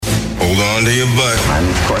under your butt. I'm,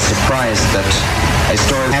 of course, surprised that a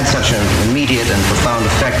story had such an immediate and profound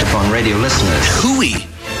effect upon radio listeners. Hooey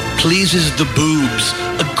pleases the boobs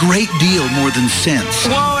a great deal more than sense.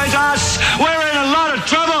 Woe is us! We're in a lot of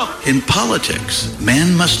trouble! In politics,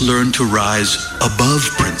 man must learn to rise above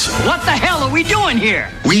principle. What the hell are we doing here?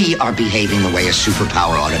 We are behaving the way a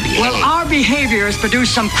superpower ought to behave. Well, our behavior has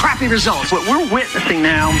produced some crappy results. What we're witnessing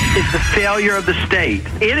now is the failure of the state.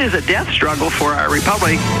 It is a death struggle for our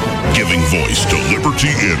republic. Giving voice to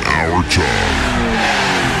liberty in our time.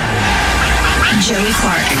 Joey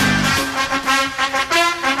Clark.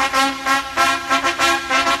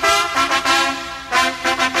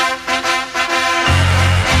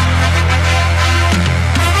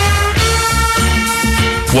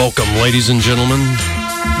 Welcome, ladies and gentlemen,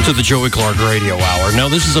 to the Joey Clark Radio Hour. Now,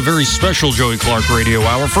 this is a very special Joey Clark Radio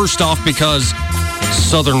Hour. First off, because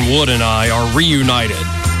Southern Wood and I are reunited.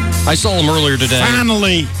 I saw him earlier today.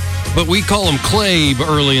 Finally! But we call him Clabe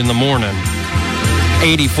early in the morning.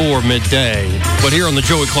 84 midday. But here on the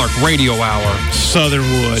Joey Clark Radio Hour, Southern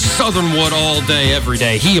Wood. Southern Wood all day, every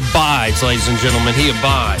day. He abides, ladies and gentlemen. He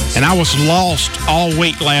abides. And I was lost all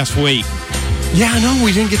week last week. Yeah, I know.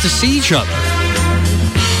 We didn't get to see each other.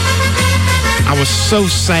 I was so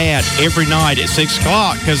sad every night at 6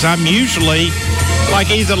 o'clock because I'm usually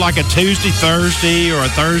either a Tuesday, Thursday, or a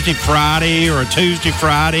Thursday, Friday, or a Tuesday,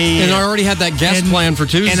 Friday. And I already had that guest plan for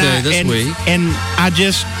Tuesday this week. And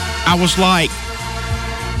I was like,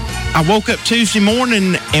 I woke up Tuesday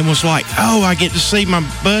morning and was like, oh, I get to see my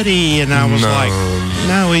buddy. And I was like,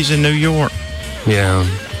 no, he's in New York. Yeah.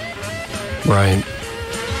 Right.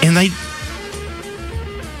 And they...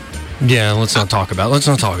 Yeah, let's not talk about it. Let's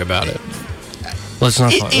not talk about it.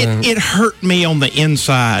 It hurt me on the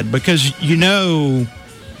inside because, I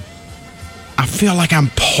feel like I'm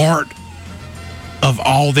part of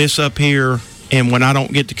all this up here. And when I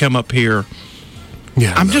don't get to come up here,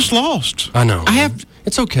 I'm just lost. I know.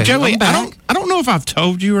 It's okay. Joey, I don't know if I've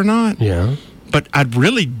told you or not. Yeah. But I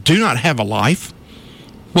really do not have a life.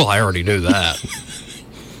 Well, I already knew that.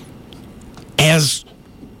 As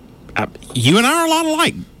you and I are a lot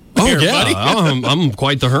alike. Oh, here, yeah. Buddy. I'm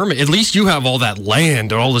quite the hermit. At least you have all that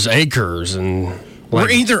land and all those acres. And we're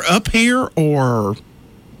either up here or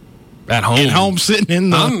at home. At home sitting in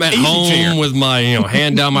the I'm at easy home chair. with my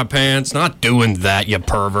hand down my pants. Not doing that, you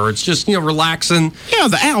perverts. Just, relaxing. Yeah,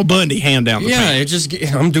 the Al Bundy hand down the pants.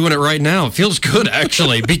 I'm doing it right now. It feels good,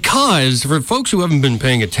 actually. Because for folks who haven't been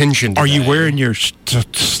paying attention today, are you wearing your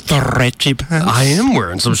stretchy pants? I am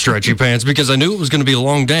wearing some stretchy pants because I knew it was going to be a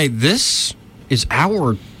long day. This is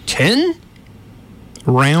hour 10?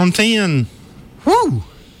 Round 10. Woo!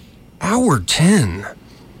 Hour 10.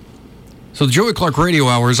 So the Joey Clark Radio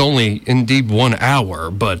Hour is only indeed 1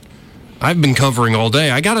 hour, but I've been covering all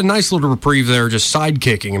day. I got a nice little reprieve there just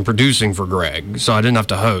sidekicking and producing for Greg, so I didn't have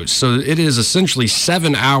to host. So it is essentially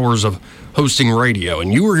 7 hours of hosting radio.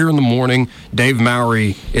 And you were here in the morning. Dave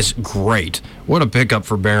Mowry is great. What a pickup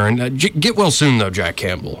for Barron. Get well soon, though, Jack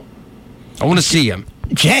Campbell. I want to see him.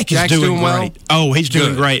 Jack's doing great. Well? Oh, he's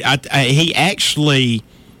doing great. He actually,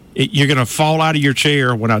 you're going to fall out of your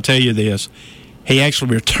chair when I tell you this. He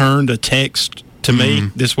actually returned a text to me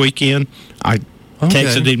this weekend. I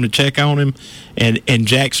texted him to check on him, and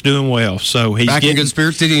Jack's doing well. So he's back in good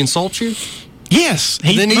spirits. Did he insult you? Yes.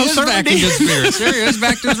 Then he is back in good spirits. There he is,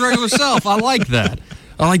 back to his regular self. I like that.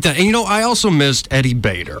 And, I also missed Eddie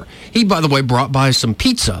Bader. He, by the way, brought by some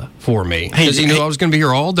pizza for me because he knew I was going to be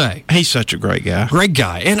here all day. He's such a great guy. Great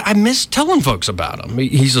guy. And I miss telling folks about him.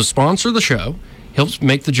 He's a sponsor of the show. Helps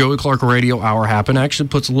make the Joey Clark Radio Hour happen. Actually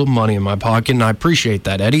puts a little money in my pocket, and I appreciate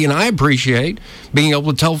that, Eddie. And I appreciate being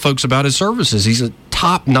able to tell folks about his services. He's a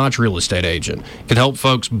top-notch real estate agent. Can help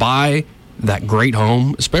folks buy that great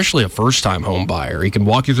home, especially a first-time home buyer. He can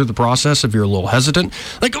walk you through the process if you're a little hesitant.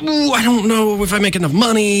 Like, oh, I don't know if I make enough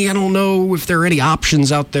money. I don't know if there are any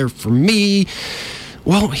options out there for me.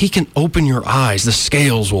 Well, he can open your eyes. The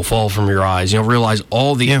scales will fall from your eyes. You'll realize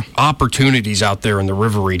all the opportunities out there in the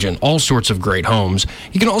river region, all sorts of great homes.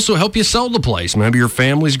 He can also help you sell the place. Maybe your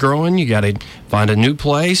family's growing. You got to find a new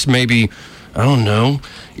place. Maybe, I don't know,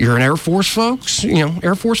 you're an Air Force folks.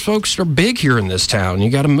 Air Force folks are big here in this town. You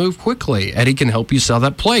got to move quickly. Eddie can help you sell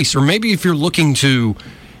that place. Or maybe if you're looking to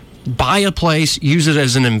buy a place, use it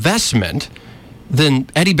as an investment, then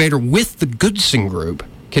Eddie Bader with the Goodson Group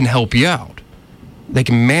can help you out. They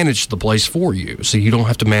can manage the place for you, so you don't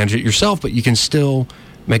have to manage it yourself, but you can still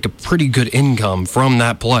make a pretty good income from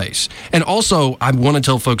that place. And also, I want to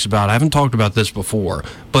tell folks about, I haven't talked about this before,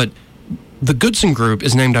 but the Goodson Group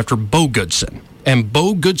is named after Bo Goodson. And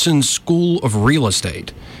Bo Goodson's School of Real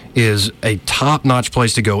Estate is a top-notch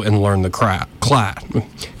place to go and learn the craft.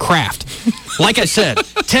 Like I said,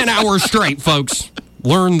 10 hours straight, folks.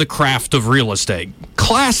 Learn the craft of real estate.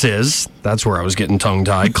 Classes, that's where I was getting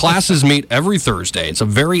tongue-tied. Classes meet every Thursday. It's a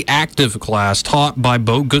very active class taught by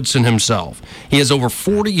Bo Goodson himself. He has over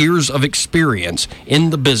 40 years of experience in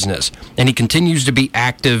the business, and he continues to be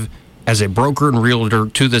active as a broker and realtor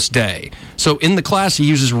to this day. So in the class, he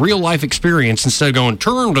uses real-life experience instead of going,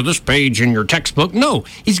 turn to this page in your textbook. No,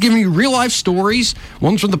 he's giving you real-life stories,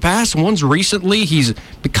 ones from the past, ones recently. He's,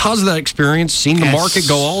 because of that experience, seen the market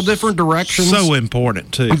go all different directions. So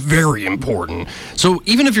important, too. Very important. So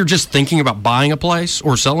even if you're just thinking about buying a place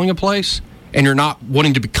or selling a place, and you're not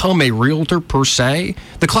wanting to become a realtor per se,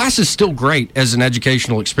 the class is still great as an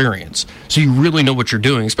educational experience. So you really know what you're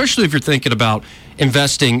doing, especially if you're thinking about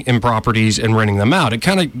investing in properties and renting them out. It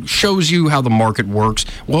kind of shows you how the market works,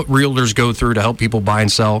 what realtors go through to help people buy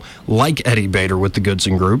and sell, like Eddie Bader with the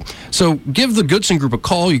Goodson Group. So give the Goodson Group a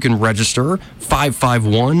call. You can register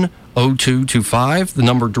 551-0225, the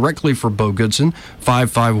number directly for Bo Goodson,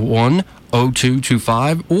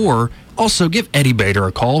 551-0225, or also give Eddie Bader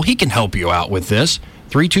a call. He can help you out with this,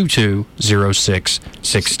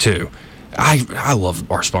 322-0662. I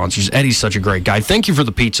love our sponsors. Eddie's such a great guy. Thank you for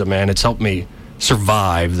the pizza, man. It's helped me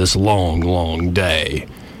survive this long, long day.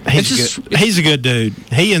 He's a good dude.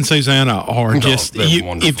 He and Susanna are just,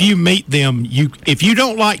 if you meet them, if you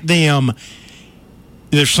don't like them,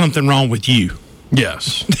 there's something wrong with you.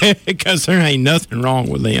 Yes. Because there ain't nothing wrong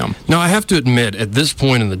with them. Now, I have to admit, at this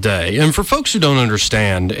point in the day, and for folks who don't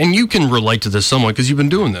understand, and you can relate to this somewhat because you've been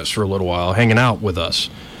doing this for a little while, hanging out with us,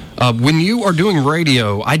 when you are doing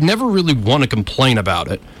radio, I'd never really want to complain about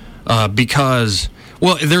it because,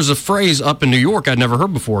 well, there's a phrase up in New York I'd never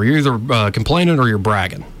heard before. You're either complaining or you're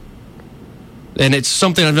bragging. And it's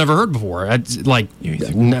something I've never heard before. You're either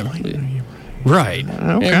complaining or you're right.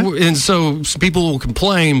 Okay. And so people will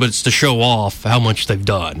complain, but it's to show off how much they've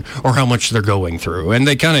done or how much they're going through. And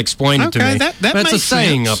they kind of explain it to me. That That's makes a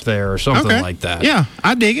saying sense. up there or something like that. Yeah,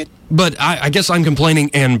 I dig it. But I guess I'm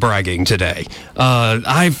complaining and bragging today.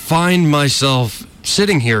 I find myself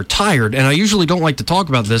sitting here tired, and I usually don't like to talk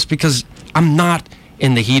about this because I'm not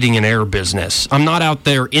in the heating and air business. I'm not out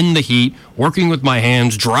there in the heat, working with my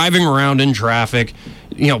hands, driving around in traffic,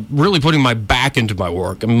 really putting my back into my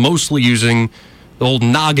work. I'm mostly using the old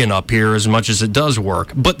noggin up here as much as it does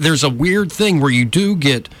work. But there's a weird thing where you do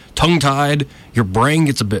get tongue-tied, your brain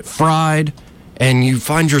gets a bit fried, and you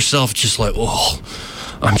find yourself just like, oh,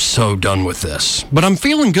 I'm so done with this. But I'm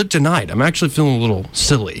feeling good tonight. I'm actually feeling a little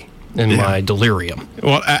silly in my delirium.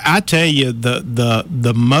 Well, I tell you,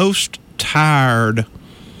 the most tired.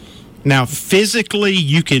 Now, physically,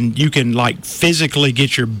 you can like physically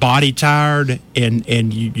get your body tired,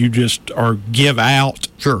 and you just or give out,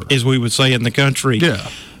 sure, as we would say in the country. Yeah.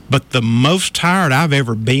 But the most tired I've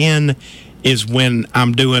ever been is when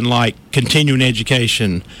I'm doing like continuing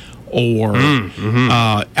education, or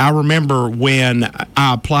I remember when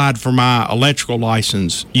I applied for my electrical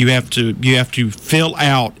license. You have to fill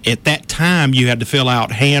out, at that time you had to fill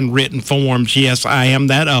out handwritten forms. Yes, I am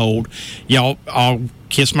that old. Y'all, I'll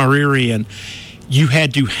kiss my rear end. You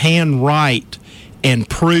had to handwrite and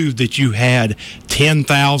prove that you had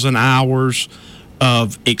 10,000 hours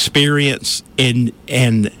of experience, and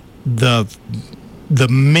the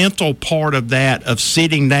mental part of that, of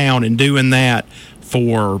sitting down and doing that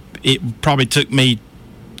for, it probably took me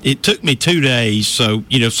 2 days, so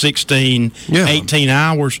 16, 18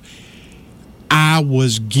 hours. I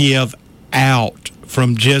was give out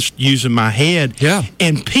from just using my head. Yeah.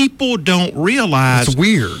 And people don't realize it's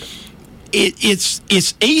weird. It's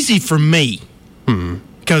easy for me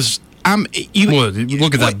because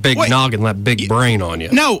look at that big noggin, that big brain on you.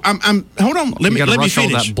 No, I'm hold on. Let me rush finish.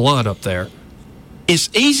 all that blood up there. It's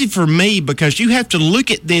easy for me because you have to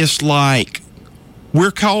look at this like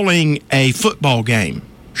we're calling a football game.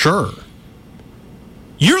 Sure.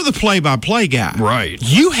 You're the play-by-play guy. Right.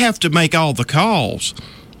 You have to make all the calls.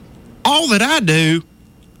 All that I do,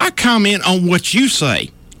 I comment on what you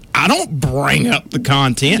say. I don't bring up the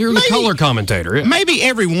content. You're the color commentator. Yeah. Maybe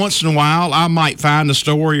every once in a while I might find a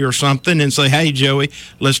story or something and say, hey, Joey,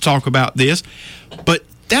 let's talk about this. But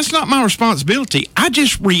that's not my responsibility. I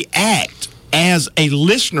just react as a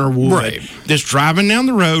listener would, right, that's driving down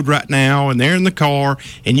the road right now, and they're in the car,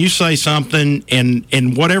 and you say something,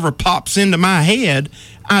 and whatever pops into my head,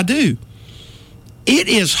 I do. It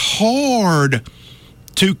is hard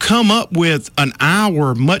to come up with an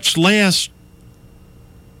hour, much less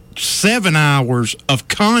 7 hours of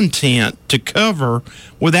content to cover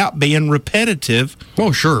without being repetitive.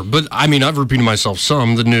 Oh, sure. But, I mean, I've repeated myself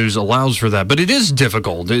some. The news allows for that. But it is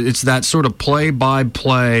difficult. It's that sort of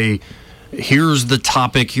play-by-play here's the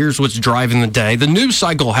topic, here's what's driving the day. The news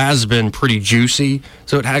cycle has been pretty juicy,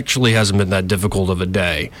 so it actually hasn't been that difficult of a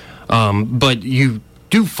day. But you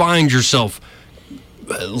do find yourself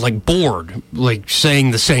like bored, like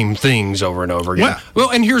saying the same things over and over again. Yeah. Well,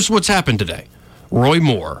 and here's what's happened today. Roy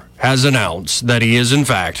Moore has announced that he is, in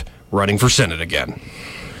fact, running for Senate again.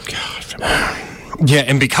 God. Yeah,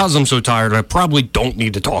 and because I'm so tired, I probably don't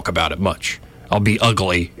need to talk about it much. I'll be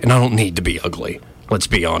ugly, and I don't need to be ugly. Let's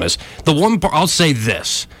be honest. The one part, I'll say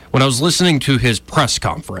this. When I was listening to his press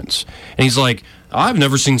conference, and he's like, I've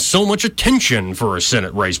never seen so much attention for a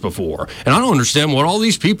Senate race before, and I don't understand what all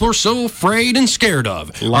these people are so afraid and scared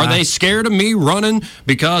of. Are they scared of me running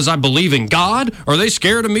because I believe in God? Are they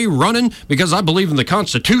scared of me running because I believe in the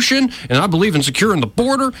Constitution, and I believe in securing the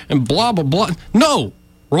border, and blah, blah, blah? No,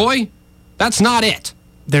 Roy, that's not it.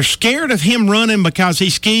 They're scared of him running because he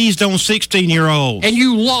skis on 16-year-olds. And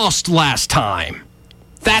you lost last time.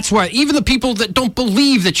 That's why even the people that don't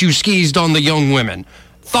believe that you skeezed on the young women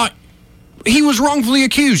thought he was wrongfully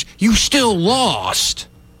accused. You still lost.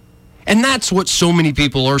 And that's what so many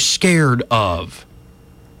people are scared of.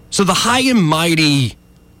 So the high and mighty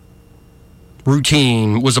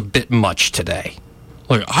routine was a bit much today.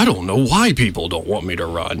 Like, I don't know why people don't want me to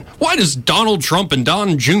run. Why does Donald Trump and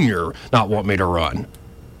Don Jr. not want me to run?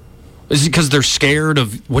 Is it because they're scared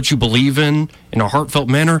of what you believe in a heartfelt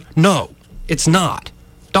manner? No, it's not.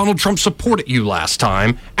 Donald Trump supported you last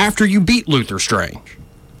time after you beat Luther Strange.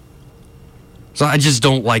 So I just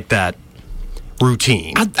don't like that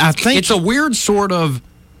routine. I think it's a weird sort of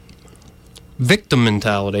victim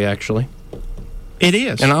mentality, actually. It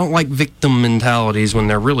is. And I don't like victim mentalities when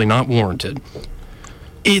they're really not warranted.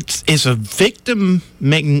 It's a victim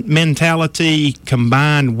mentality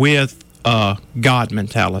combined with a God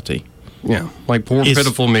mentality. Yeah, like poor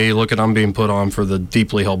pitiful me, look at I'm being put on for the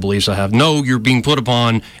deeply held beliefs I have. No, you're being put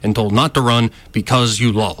upon and told not to run because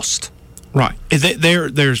you lost. Right.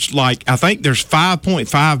 There's like, I think there's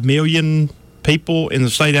 5.5 million people in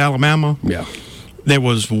the state of Alabama. Yeah. There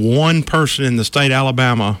was one person in the state of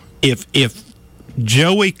Alabama. If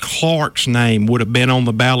Joey Clark's name would have been on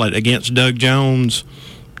the ballot against Doug Jones,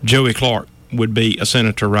 Joey Clark would be a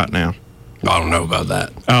senator right now. I don't know about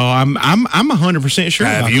that. Oh, I'm 100% sure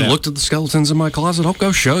about that. Have you looked at the skeletons in my closet? I'll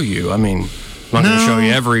go show you. I mean, I'm not going to show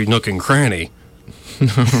you every nook and cranny.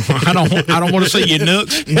 I don't want to see your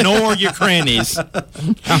nooks nor your crannies.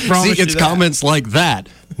 I promise See, it's comments like that.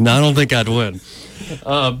 No, I don't think I'd win.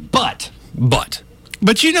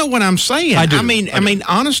 But you know what I'm saying. I do. I mean,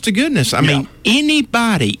 honest to goodness. I mean,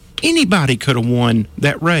 anybody could have won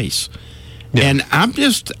that race. Yeah. And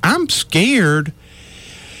I'm scared.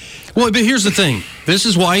 Well, but here's the thing. This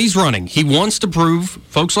is why he's running. He wants to prove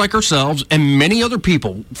folks like ourselves and many other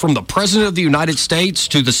people, from the President of the United States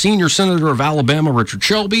to the senior senator of Alabama, Richard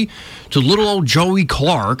Shelby, to little old Joey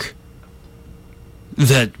Clark,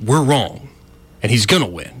 that we're wrong. And he's going to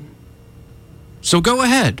win. So go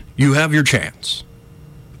ahead. You have your chance.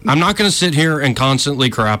 I'm not going to sit here and constantly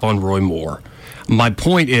crap on Roy Moore. My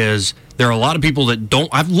point is, there are a lot of people that don't.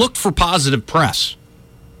 I've looked for positive press.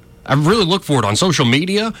 I've really looked for it on social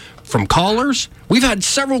media from callers. We've had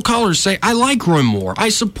several callers say, I like Roy Moore. I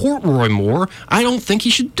support Roy Moore. I don't think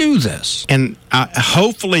he should do this. And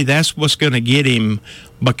hopefully that's what's going to get him,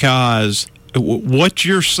 because what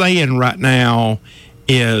you're saying right now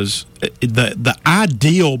is the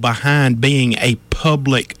ideal behind being a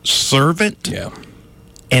public servant. Yeah.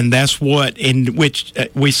 And that's what, in which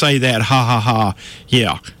we say that, ha, ha, ha,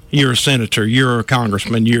 yeah. You're a senator. You're a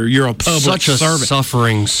congressman. You're a public servant. Such a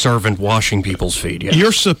suffering servant washing people's feet. Yes.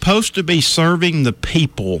 You're supposed to be serving the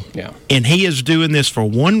people. Yeah. And he is doing this for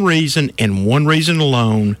one reason and one reason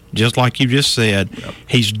alone, just like you just said. Yep.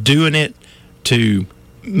 He's doing it to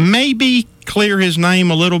maybe clear his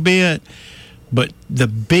name a little bit. But the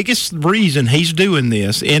biggest reason he's doing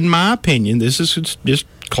this, in my opinion, this is just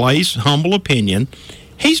Clay's humble opinion,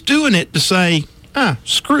 he's doing it to say,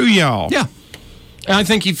 screw y'all. Yeah. And I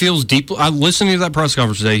think he feels deeply, listening to that press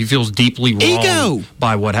conference today, he feels deeply wrong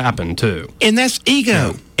by what happened, too. And that's ego.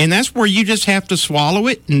 Yeah. And that's where you just have to swallow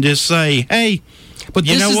it and just say, hey, but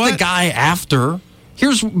you know what? This is the guy after.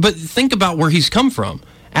 But think about where he's come from.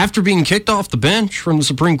 After being kicked off the bench from the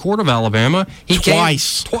Supreme Court of Alabama, he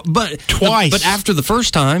twice. Twice. But after the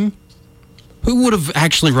first time, who would have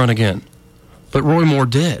actually run again? But Roy Moore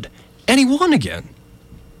did. And he won again.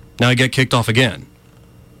 Now he got kicked off again.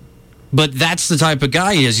 But that's the type of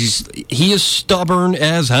guy he is. He is stubborn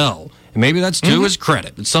as hell. And maybe that's to his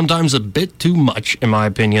credit. But sometimes a bit too much, in my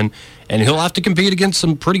opinion. And he'll have to compete against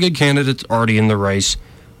some pretty good candidates already in the race.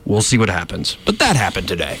 We'll see what happens. But that happened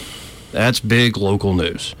today. That's big local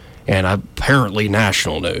news. and apparently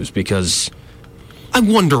national news, because I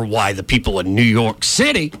wonder why the people in New York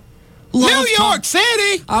City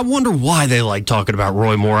City. I wonder why they like talking about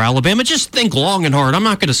Roy Moore, Alabama. Just think long and hard. I'm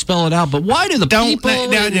not going to spell it out, but why do the people...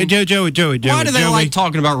 Joey, why do they like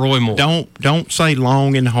talking about Roy Moore? Don't say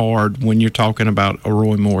long and hard when you're talking about a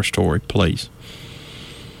Roy Moore story, please.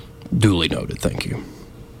 Duly noted. Thank you.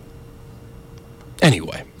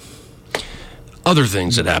 Anyway, other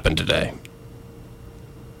things that happened today.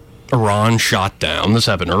 Iran shot down. This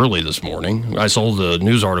happened early this morning. I saw the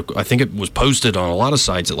news article. I think it was posted on a lot of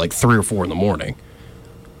sites at like 3 or 4 in the morning.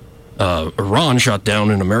 Iran shot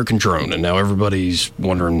down an American drone, and now everybody's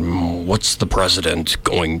wondering, what's the president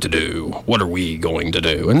going to do? What are we going to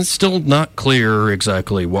do? And it's still not clear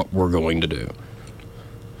exactly what we're going to do.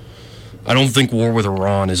 I don't think war with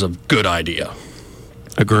Iran is a good idea.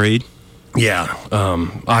 Agreed. Yeah.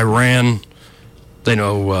 Iran, they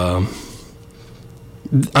know...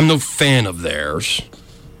 I'm no fan of theirs.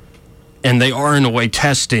 And they are, in a way,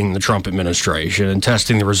 testing the Trump administration and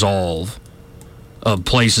testing the resolve of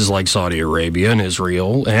places like Saudi Arabia and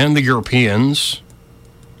Israel and the Europeans.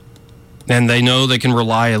 And they know they can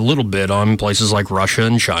rely a little bit on places like Russia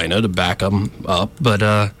and China to back them up.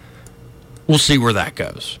 But we'll see where that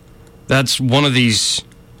goes. That's one of these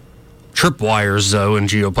tripwires, though, in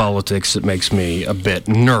geopolitics that makes me a bit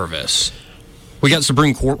nervous. We got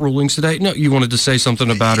Supreme Court rulings today. No, you wanted to say something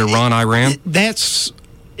about Iran? That's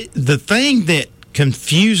the thing that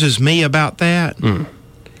confuses me about that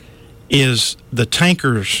is the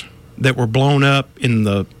tankers that were blown up in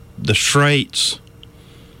the Straits.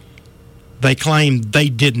 They claimed they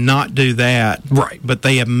did not do that. Right. But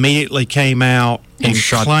they immediately came out and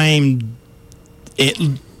claimed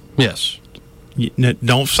it. Yes.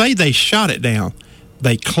 Don't say they shot it down.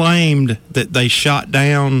 They claimed that they shot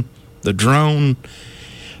down the drone.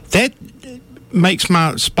 That makes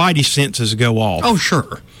my spidey senses go off. Oh,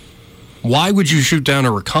 sure. Why would you shoot down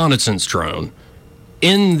a reconnaissance drone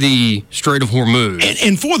in the Strait of Hormuz?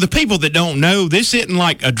 And for the people that don't know, this isn't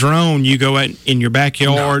like a drone you go out in your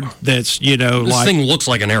backyard that's, this thing looks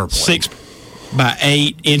like an airplane. 6 by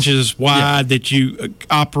 8 inches wide that you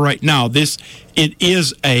operate. No,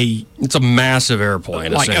 it's a massive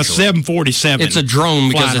airplane, like a 747. It's a drone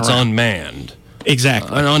because it's unmanned.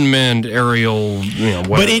 Exactly. An unmanned aerial, whatever.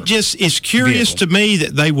 But it's curious to me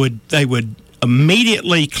that they would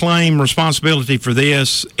immediately claim responsibility for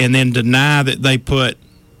this and then deny that they put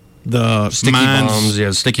the sticky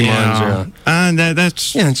bombs, sticky mines,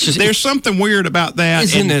 that's it's just, there's something weird about that.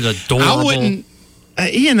 Isn't it adorable? I wouldn't, I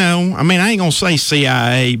ain't gonna say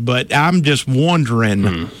CIA, but I'm just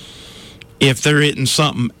wondering if there isn't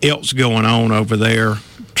something else going on over there,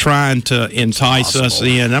 trying to entice us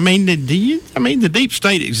in. The deep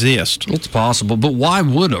state exists. It's possible, but why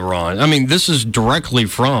would Iran? This is directly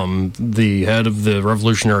from the head of the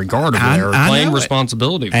Revolutionary Guard over there, claiming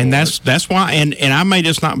responsibility for and that's why. And I may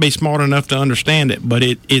just not be smart enough to understand it, but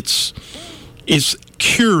it's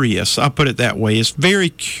curious. I'll put it that way. It's very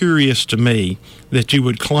curious to me that you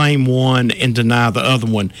would claim one and deny the other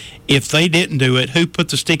one. If they didn't do it, who put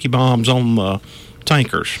the sticky bombs on the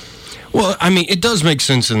tankers? Well, it does make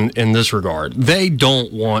sense in this regard. They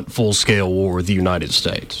don't want full-scale war with the United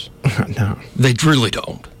States. No. They really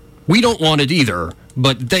don't. We don't want it either,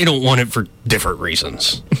 but they don't want it for different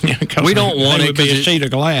reasons. We don't want it because it's a sheet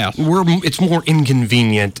of glass. It's more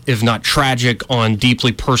inconvenient, if not tragic, on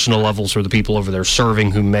deeply personal levels for the people over there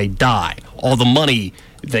serving who may die. All the money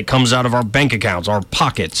that comes out of our bank accounts, our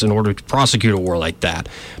pockets, in order to prosecute a war like that.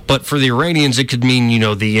 But for the Iranians, it could mean,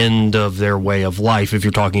 the end of their way of life if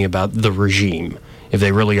you're talking about the regime, if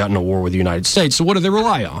they really got in a war with the United States. So what do they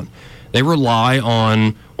rely on? They rely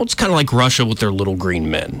on, it's kind of like Russia with their little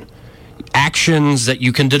green men. Actions that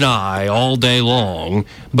you can deny all day long,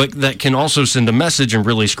 but that can also send a message and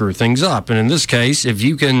really screw things up. And in this case, if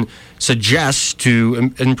you can suggest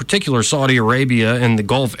to, in particular, Saudi Arabia and the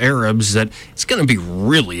Gulf Arabs that it's going to be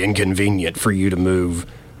really inconvenient for you to move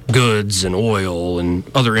goods and oil and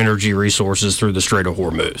other energy resources through the Strait of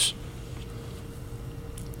Hormuz.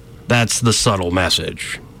 That's the subtle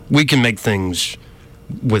message. We can make things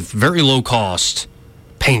with very low cost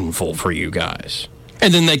painful for you guys.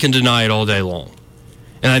 And then they can deny it all day long.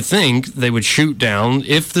 And I think they would shoot down,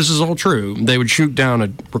 if this is all true, they would shoot down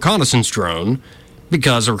a reconnaissance drone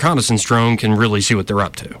because a reconnaissance drone can really see what they're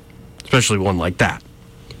up to, especially one like that.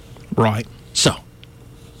 Right. So,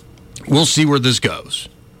 we'll see where this goes.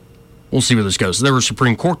 There were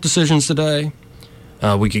Supreme Court decisions today.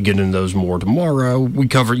 We could get into those more tomorrow.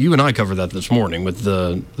 You and I covered that this morning with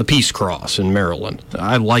the Peace Cross in Maryland.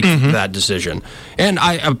 I liked that decision. And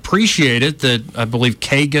I appreciate it that I believe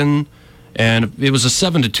Kagan And it was a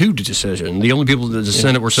 7-2 decision. The only people that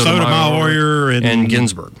dissented were Sotomayor and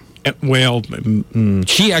Ginsburg. Well,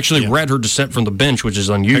 she actually read her dissent from the bench, which is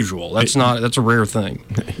unusual. That's a rare thing.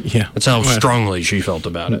 Yeah. That's how strongly she felt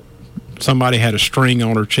about it. Somebody had a string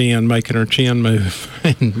on her chin, making her chin move.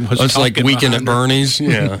 It's like Weekend at Bernie's?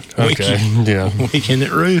 Yeah. Okay. Weekend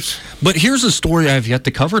at Ruth's. But here's a story I have yet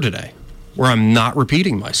to cover today, where I'm not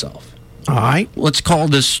repeating myself. All right. Let's call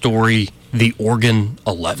this story the Oregon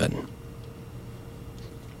 11.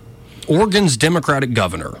 Oregon's Democratic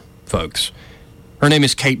governor, folks, her name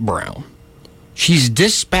is Kate Brown. She's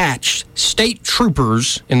dispatched state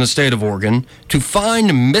troopers in the state of Oregon to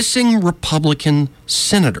find missing Republican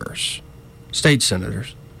senators, state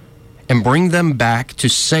senators, and bring them back to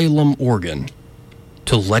Salem, Oregon,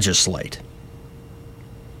 to legislate.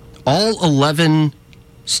 All 11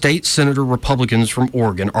 state senator Republicans from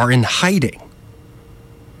Oregon are in hiding,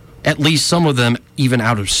 at least some of them even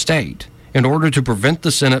out of state. In order to prevent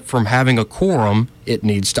the Senate from having a quorum, it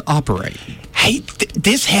needs to operate. Hey,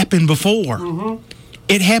 this happened before. Mm-hmm.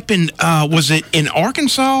 It happened, was it in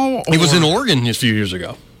Arkansas? It was in Oregon a few years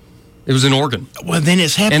ago. It was in Oregon. Well, then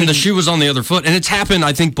it's happened. And the shoe was on the other foot. And it's happened,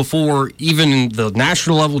 I think, before even the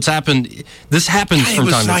national level. It's happened. This happens from time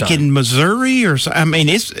to time. It was like in Missouri or something. I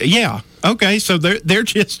mean, okay, so they're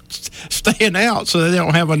just staying out so they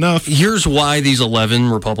don't have enough. Here's why these 11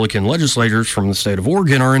 Republican legislators from the state of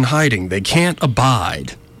Oregon are in hiding. They can't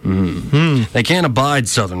abide. They can't abide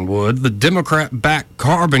Southernwood, the Democrat-backed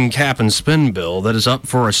carbon cap and spend bill that is up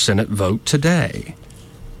for a Senate vote today.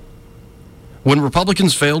 When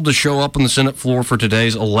Republicans failed to show up on the Senate floor for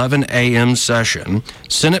today's 11 a.m. session,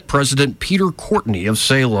 Senate President Peter Courtney of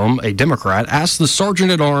Salem, a Democrat, asked the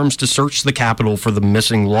Sergeant-at-Arms to search the Capitol for the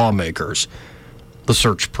missing lawmakers. The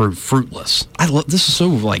search proved fruitless. This is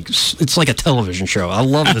so it's like a television show. I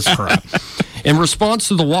love this crap. In response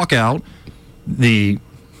to the walkout, the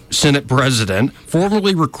Senate President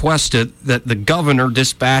formally requested that the governor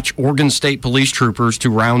dispatch Oregon State Police troopers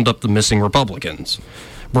to round up the missing Republicans.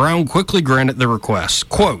 Brown quickly granted the request.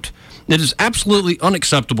 Quote, "It is absolutely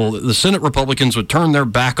unacceptable that the Senate Republicans would turn their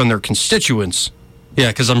back on their constituents." Yeah,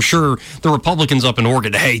 because I'm sure the Republicans up in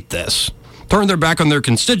Oregon hate this. Turn their back on their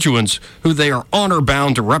constituents, who they are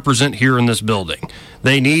honor-bound to represent here in this building.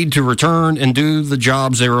 They need to return and do the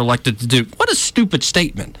jobs they were elected to do. What a stupid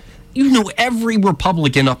statement. You know, every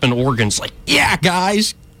Republican up in Oregon's like, yeah,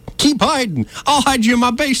 guys, keep hiding. I'll hide you in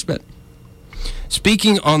my basement.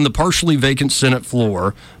 Speaking on the partially vacant Senate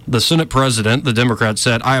floor, the Senate President, the Democrat,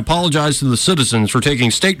 said, "I apologize to the citizens for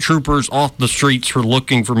taking state troopers off the streets for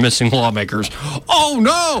looking for missing lawmakers." Oh,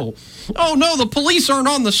 no! Oh, no, the police aren't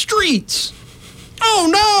on the streets! Oh,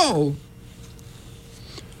 no!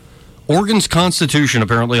 Oregon's Constitution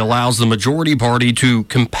apparently allows the majority party to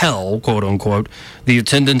compel, quote-unquote, the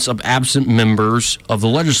attendance of absent members of the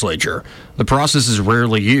legislature. The process is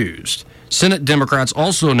rarely used. Senate Democrats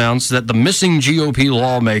also announced that the missing GOP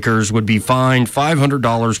lawmakers would be fined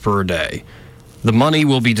 $500 per day. The money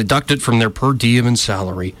will be deducted from their per diem and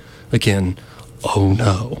salary. Again, oh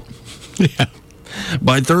no. Yeah.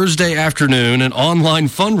 By Thursday afternoon, an online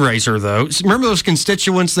fundraiser, though, remember those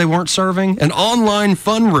constituents they weren't serving? An online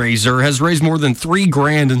fundraiser has raised more than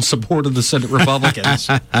 $3,000 in support of the Senate Republicans.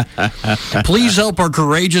 "Please help our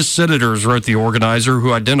courageous senators," wrote the organizer,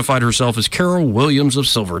 who identified herself as Carol Williams of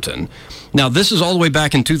Silverton. Now, this is all the way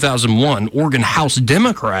back in 2001. Oregon House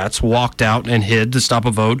Democrats walked out and hid to stop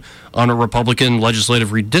a vote on a Republican legislative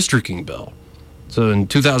redistricting bill. So in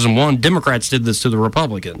 2001, Democrats did this to the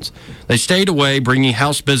Republicans. They stayed away, bringing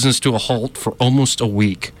House business to a halt for almost a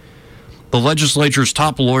week. The legislature's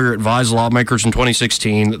top lawyer advised lawmakers in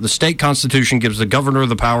 2016 that the state constitution gives the governor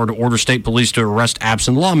the power to order state police to arrest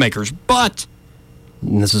absent lawmakers. But,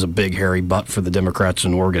 and this is a big hairy but for the Democrats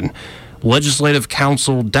in Oregon, Legislative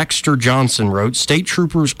Counsel Dexter Johnson wrote, "State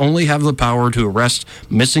troopers only have the power to arrest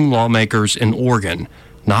missing lawmakers in Oregon,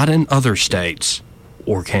 not in other states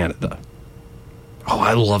or Canada." Oh,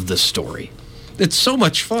 I love this story. It's so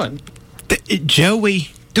much fun.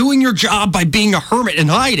 Joey. Doing your job by being a hermit and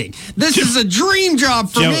hiding. This is a dream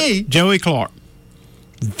job for me. Joey Clark.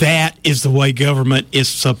 That is the way government is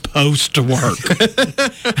supposed to work.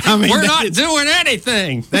 I mean, we're not doing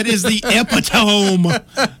anything. That is the epitome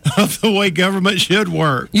of the way government should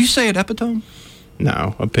work. You say an epitome?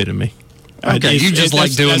 No, epitome. Okay, you just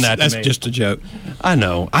like doing that to me. That's just a joke. I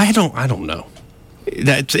know. I don't know.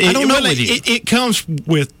 I don't know with you. It comes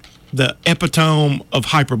with the epitome of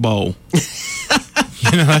hyperbole.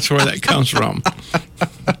 That's where that comes from.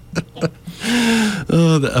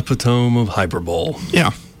 The epitome of hyperbole.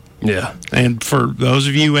 Yeah. Yeah. And for those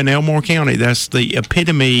of you in Elmore County, that's the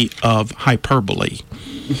epitome of hyperbole.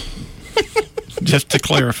 Just to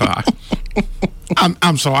clarify.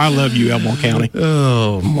 I'm sorry. I love you, Elmore County.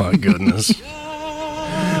 Oh, my goodness.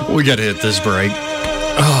 We got to hit this break.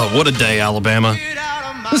 Oh, what a day, Alabama.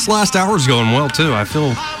 This last hour's going well, too.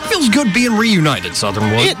 Feels good being reunited,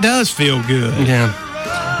 Southernwood. It does feel good. Yeah.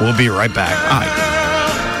 We'll be right back. All right.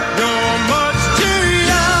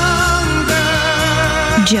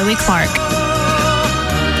 Joey Clark.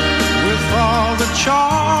 With all the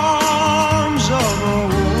charms of a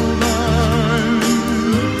woman,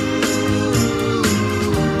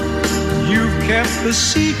 you've kept the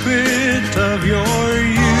secret of your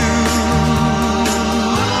youth.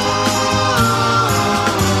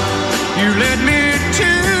 You led me to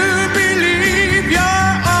believe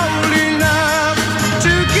you're old enough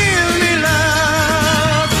to give me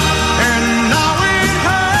love, and now it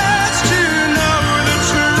hurts to know the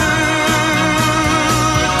truth.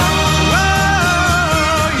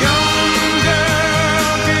 Oh, young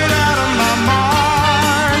girl, get out of my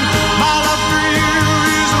mind. My love for you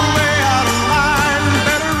is way out of line.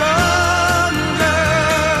 Better run,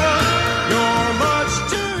 girl. You're much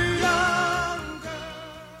too young,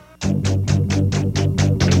 girl.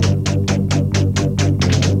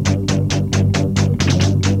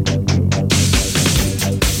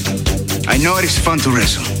 I know it is fun to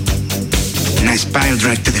wrestle. A nice pile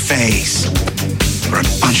drag to the face, or a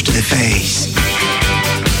punch to the face.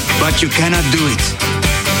 But you cannot do it,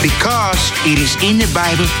 because it is in the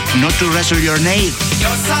Bible not to wrestle your neighbor.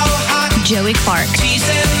 You're so hot, Joey Clark.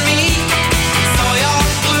 teasing me. So you're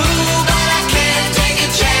blue, but I can't take a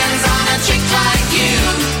chance on a chick like you.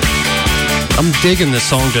 I'm digging this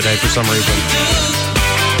song today for some reason.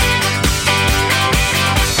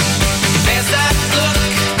 There's that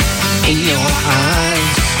look in your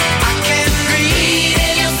eyes. I can read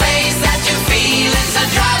in your face that your feelings are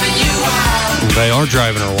driving you wild. They are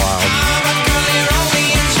driving her wild. But girl, you're only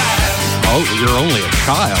a child. Oh, you're only a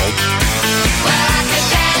child? Well, I could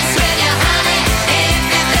dance with you, honey,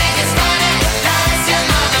 if you think it's funny. Does your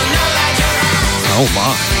mother know that you're out? Oh,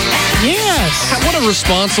 my. Yes. What a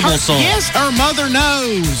responsible song. Yes, her mother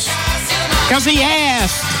knows. Because he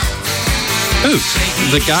asked. Who?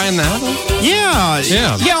 The guy in the album? Yeah.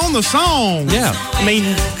 Yeah. Yeah, on the song. Yeah. I mean,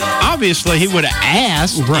 obviously he would have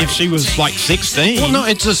asked Right. if she was like 16. Well, no,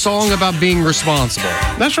 it's a song about being responsible.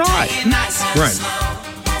 That's right. Right.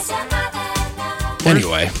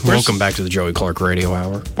 Anyway, welcome back to the Joey Clark Radio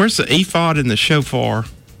Hour. Where's the ephod and the shofar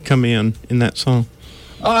come in that song?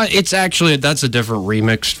 It's actually, that's a different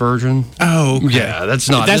remixed version. Oh, okay. Yeah, that's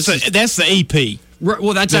not. That's this is- the EP. Right,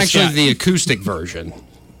 well, that's This actually guy. the acoustic version.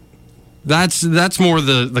 That's more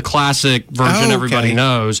the classic version Oh, okay. everybody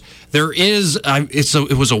knows. There is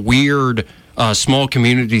it was a weird small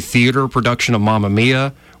community theater production of Mamma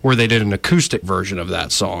Mia where they did an acoustic version of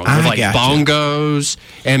that song with like gotcha. bongos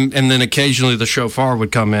and then occasionally the shofar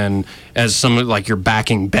would come in as some like your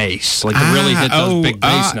backing bass, like to really hit those big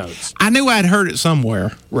bass notes. I knew I'd heard it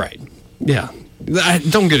somewhere. Right. Yeah.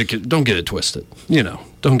 Don't get it twisted.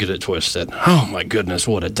 Don't get it twisted. Oh my goodness,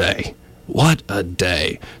 what a day. What a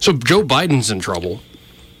day. So Joe Biden's in trouble.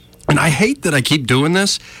 And I hate that I keep doing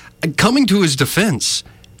this. Coming to his defense.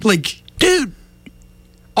 Like, dude,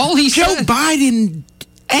 all he Joe said. Biden,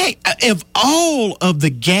 of all of the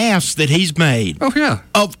gaffes that he's made, Oh, yeah.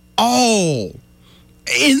 of all,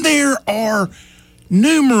 and there are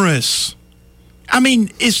numerous. I mean,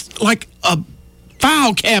 it's like a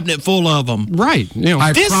file cabinet full of them. Right.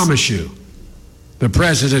 I promise you, the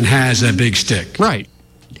president has a big stick. Right.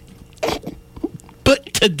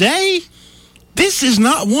 But today, this is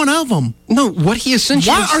not one of them. No, what he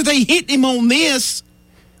essentially. Why are they hitting him on this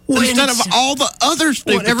instead of all the other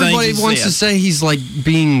stupid What everybody things he wants said? to say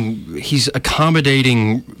he's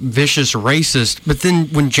accommodating vicious racist, but then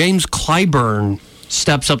when James Clyburn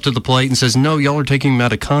steps up to the plate and says, no, y'all are taking him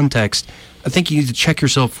out of context, I think you need to check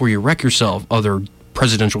yourself before you wreck yourself, other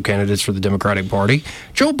presidential candidates for the Democratic Party.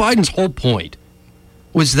 Joe Biden's whole point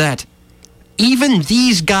was that even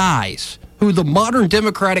these guys who the modern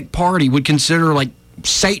Democratic Party would consider like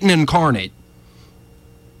Satan incarnate,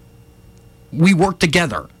 we work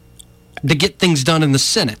together to get things done in the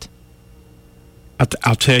Senate.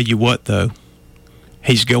 I'll tell you what, though.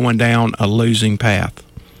 He's going down a losing path.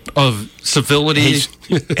 Of civility?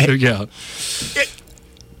 Yeah.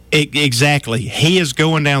 Exactly. He is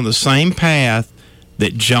going down the same path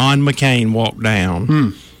that John McCain walked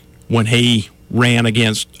down when he ran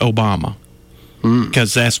against Obama.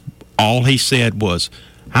 Because that's all he said was,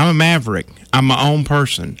 I'm a maverick. I'm my own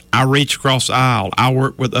person. I reach across the aisle. I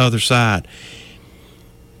work with the other side.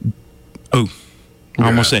 I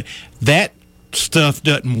almost said that stuff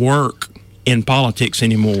doesn't work in politics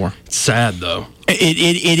anymore. It's sad, though.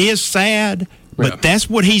 It is sad, But that's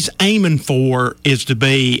what he's aiming for, is to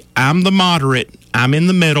be, I'm the moderate, I'm in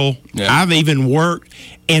the middle, I've even worked.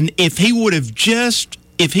 And if he would have just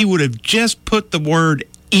put the word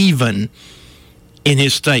even in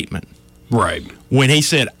his statement. Right. When he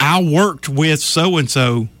said, I worked with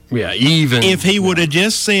so-and-so. Yeah, even. If he would have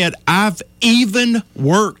just said, I've even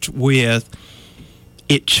worked with,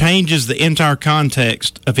 it changes the entire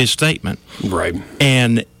context of his statement. Right.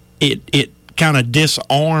 And it kind of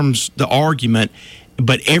disarms the argument,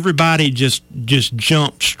 but everybody just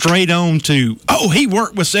jumped straight on to, oh, he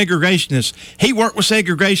worked with segregationists. He worked with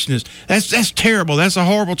segregationists. That's terrible. That's a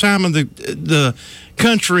horrible time of the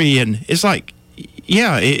country. And it's like,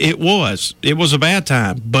 yeah, it was. It was a bad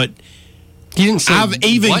time, but I've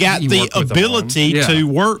even got the ability to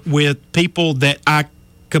work with people that I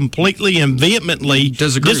completely and vehemently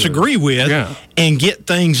disagree with and get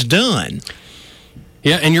things done.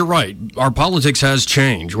 Yeah, and you're right. Our politics has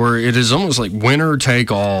changed, where it is almost like winner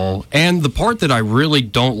take all. And the part that I really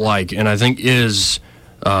don't like, and I think is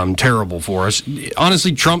terrible for us,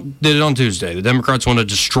 honestly, Trump did it on Tuesday. The Democrats want to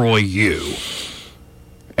destroy you.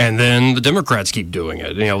 And then the Democrats keep doing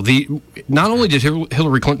it. You know, not only did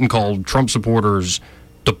Hillary Clinton call Trump supporters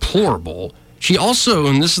deplorable, she also,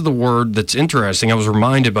 and this is the word that's interesting, I was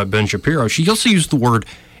reminded by Ben Shapiro, she also used the word,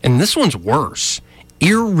 and this one's worse,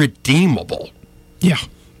 irredeemable. Yeah,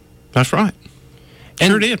 that's right.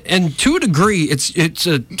 Sure did. And to a degree, it's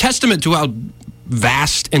a testament to how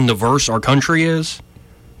vast and diverse our country is.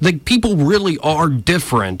 Like, people really are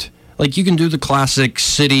different. Like, you can do the classic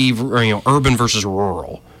city, urban versus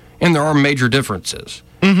rural, and there are major differences.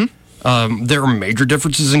 Mm-hmm. There are major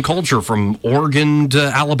differences in culture from Oregon to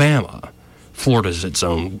Alabama. Florida's its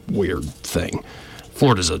own weird thing.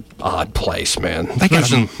 Florida's an odd place, man. They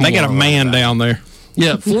got a man down there.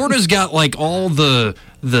 Yeah, Florida's got like all the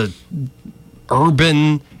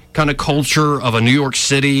urban kind of culture of a New York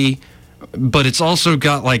City, but it's also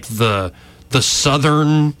got like the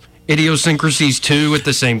southern idiosyncrasies too at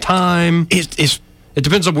the same time. It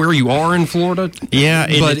depends on where you are in Florida. Yeah,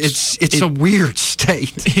 but it's a weird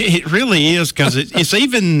state. It really is, because it's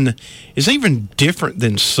even different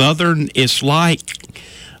than southern. It's like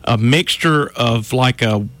a mixture of like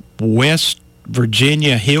a West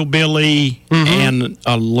Virginia hillbilly and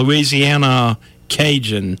a Louisiana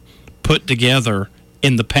Cajun put together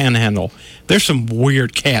in the Panhandle. There's some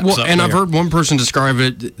weird cats up there. I've heard one person describe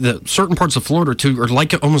it that certain parts of Florida too are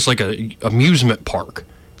like almost like a amusement park.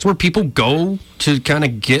 It's where people go to kind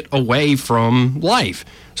of get away from life.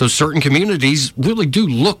 So certain communities really do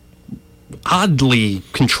look oddly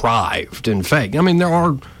contrived and fake. I mean, there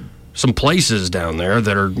are some places down there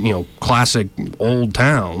that are, classic old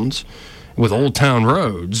towns with old town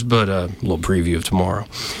roads, but a little preview of tomorrow.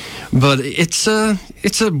 But it's a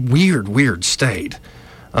weird state.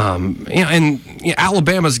 And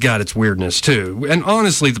Alabama's got its weirdness too. And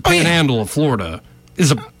honestly, the Panhandle of Florida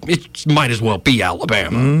it might as well be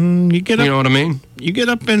Alabama. You know what I mean? You get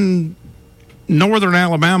up in northern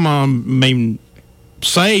Alabama,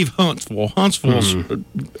 save Huntsville. Huntsville's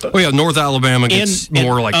North Alabama gets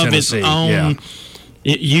more like Tennessee. Yeah.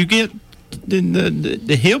 You get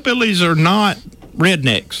the hillbillies are not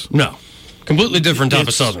rednecks. No. Completely different type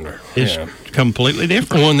of southerner. It's completely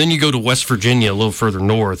different. Well, and then you go to West Virginia a little further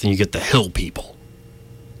north and you get the hill people.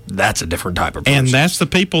 That's a different type of person. And that's the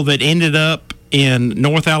people that ended up in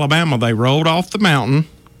North Alabama. They rolled off the mountain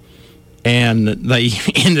and they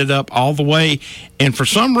ended up all the way. And for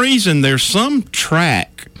some reason, there's some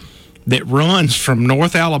track that runs from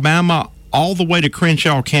North Alabama all the way to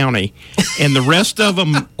Crenshaw County, and the rest of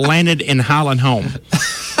them landed in Highland Home.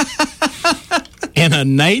 And a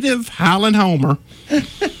native Highland Homer,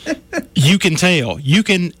 you can tell. You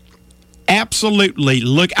can absolutely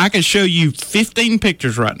look. I can show you 15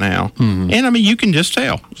 pictures right now, and you can just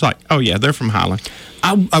tell. It's like, oh yeah, they're from Highland.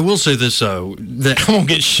 I will say this though, that I won't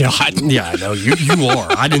get shot. Yeah, I know you are.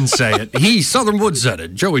 I didn't say it. Southern Wood said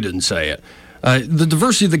it. Joey didn't say it. The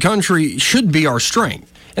diversity of the country should be our strength.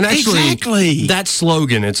 And actually, that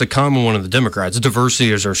slogan, it's a common one of the Democrats,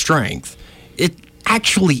 diversity is our strength. It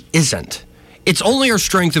actually isn't. It's only our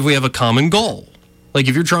strength if we have a common goal. Like,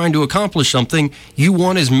 if you're trying to accomplish something, you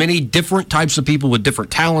want as many different types of people with different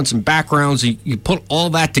talents and backgrounds. You put all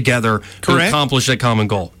that together to accomplish that common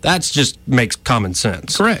goal. That just makes common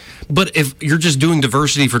sense. Correct. But if you're just doing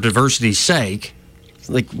diversity for diversity's sake,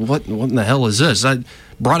 like, what in the hell is this? I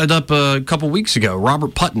brought it up a couple weeks ago.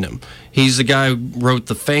 Robert Putnam. He's the guy who wrote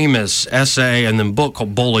the famous essay and then book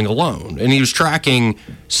called Bowling Alone. And he was tracking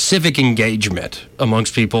civic engagement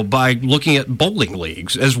amongst people by looking at bowling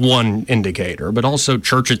leagues as one indicator, but also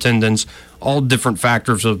church attendance, all different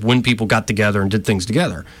factors of when people got together and did things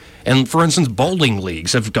together. And, for instance, bowling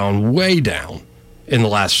leagues have gone way down in the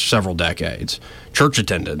last several decades. Church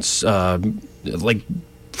attendance, like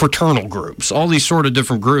fraternal groups, all these sort of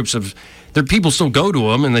different groups people still go to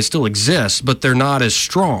them and they still exist, but they're not as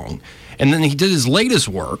strong. And then he did his latest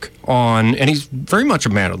work on, and he's very much a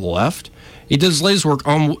man of the left, he did his latest work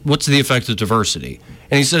on what's the effect of diversity.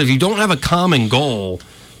 And he said if you don't have a common goal,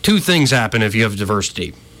 two things happen if you have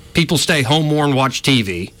diversity. People stay home more and watch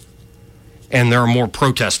TV, and there are more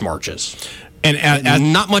protest marches.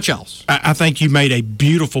 And not much else. I think you made a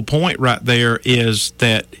beautiful point right there, is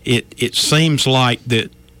that it seems like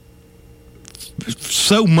that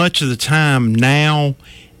so much of the time now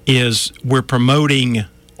is we're promoting,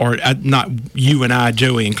 or not you and I,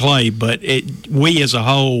 Joey and Clay, but we as a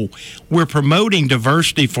whole, we're promoting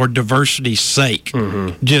diversity for diversity's sake.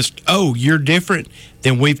 Mm-hmm. Just, you're different,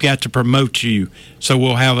 then we've got to promote you, so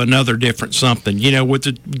we'll have another different something. With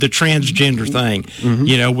the transgender thing,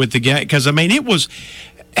 mm-hmm. With the gay. Because, it was,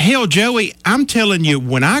 hell, Joey, I'm telling you,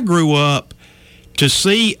 when I grew up, to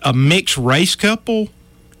see a mixed race couple,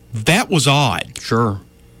 that was odd. Sure.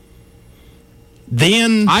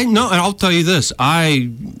 Then I know, and I'll tell you this,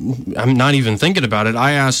 I'm not even thinking about it.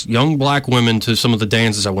 I asked young black women to some of the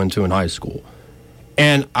dances I went to in high school,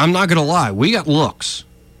 and I'm not going to lie, we got looks.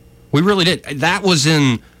 We really did. That was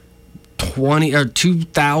in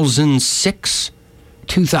 2006,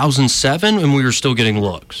 2007, and we were still getting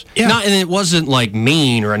looks. Yeah. And it wasn't like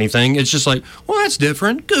mean or anything. It's just like, well, that's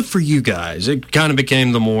different. Good for you guys. It kind of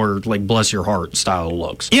became the more like bless your heart style of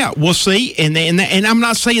looks. Yeah, well, see, and I'm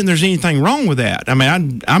not saying there's anything wrong with that.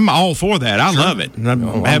 I'm all for that. I love it.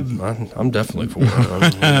 I'm definitely for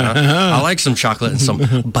it. I like some chocolate and some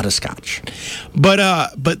butterscotch.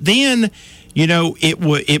 But then,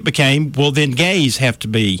 it became, well, then gays have to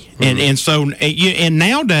be. Mm-hmm. And so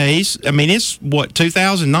nowadays, it's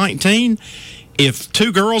 2019? If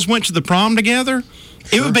two girls went to the prom together,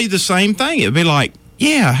 sure, it would be the same thing. It would be like,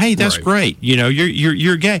 yeah, hey, that's great.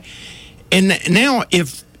 You're gay. And now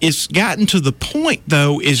if it's gotten to the point,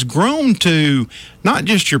 though, is grown to not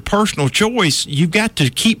just your personal choice, you've got to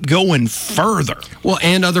keep going further. Well,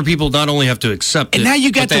 and other people not only have to accept it. And now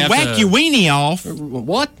you got to whack your weenie off.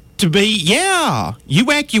 What? To be, you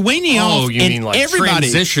whack your weenie off. Oh, you mean like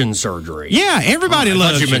transition surgery? Yeah, everybody loves you.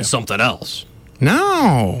 I thought you meant something else.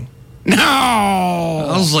 No.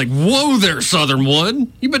 I was like, whoa there,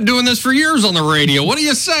 Southernwood. You've been doing this for years on the radio. What are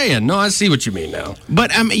you saying? No, I see what you mean now.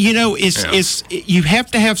 But, it's you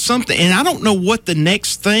have to have something. And I don't know what the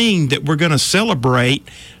next thing that we're going to celebrate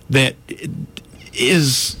that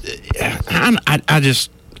is, I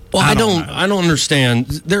just... Well, I don't understand.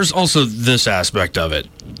 There's also this aspect of it.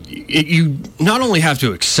 You not only have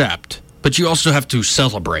to accept, but you also have to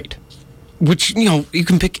celebrate. Which, you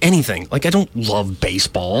can pick anything. Like, I don't love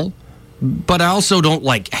baseball, but I also don't,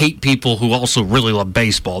 hate people who also really love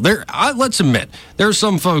baseball. Let's admit, there are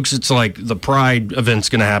some folks, it's like the Pride event's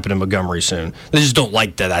going to happen in Montgomery soon. They just don't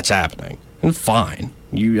like that that's happening. And fine.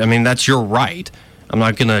 That's your right. I'm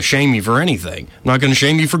not going to shame you for anything. I'm not going to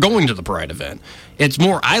shame you for going to the Pride event. It's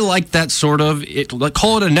more, I like that sort of,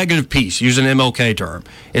 call it a negative peace, use an MLK term.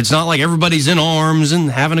 It's not like everybody's in arms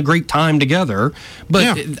and having a great time together,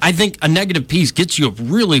 but I think a negative peace gets you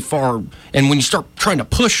really far, and when you start trying to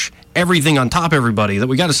push everything on top of everybody, that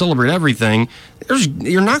we got to celebrate everything,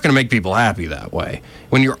 you're not going to make people happy that way.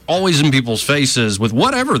 When you're always in people's faces with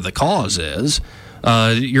whatever the cause is,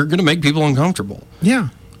 you're going to make people uncomfortable. Yeah.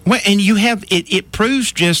 Well, and you have it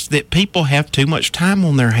proves just that people have too much time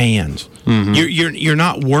on their hands. Mm-hmm. You're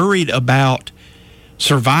not worried about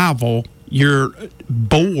survival. You're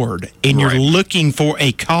bored, and you're looking for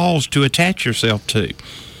a cause to attach yourself to.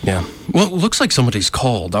 Yeah. Well, it looks like somebody's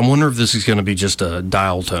called. I wonder if this is going to be just a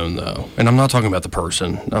dial tone, though. And I'm not talking about the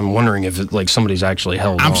person. I'm wondering if somebody's actually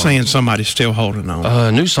held on. I'm saying somebody's still holding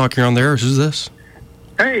on. News Talk, you're on there. Who's this?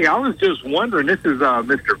 Hey, I was just wondering. This is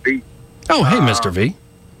Mr. V. Oh, hey, Mr. V.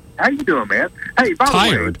 How you doing, man? Hey, by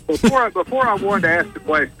the way, before I wanted to ask the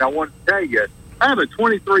question, I wanted to tell you, I have a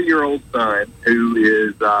 23-year-old son who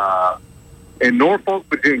is in Norfolk,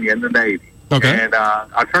 Virginia, in the Navy. Okay. And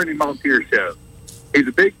I turned him on to your show. He's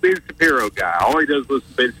a big Ben Shapiro guy. All he does is listen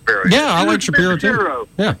to Ben Shapiro. Yeah, I like Shapiro, too.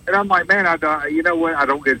 Yeah. And I'm like, man, you know what? I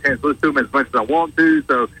don't get a chance to listen to him as much as I want to.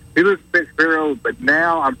 So he listens to Ben Shapiro, but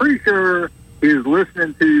now I'm pretty sure he's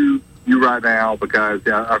listening to you right now because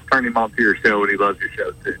I've turned him on to your show and he loves your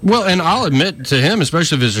show too. Well, and I'll admit to him,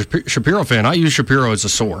 especially if he's a Shapiro fan, I use Shapiro as a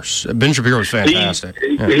source. Ben Shapiro is fantastic.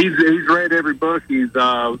 He's read every book. He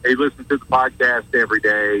listens to the podcast every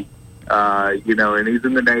day. And he's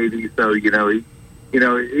in the Navy, so he's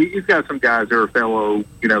got some guys who are fellow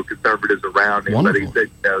conservatives around him. Wonderful. But he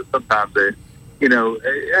said sometimes you know,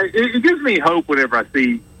 it gives me hope whenever I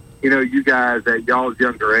see, you know, you guys at y'all's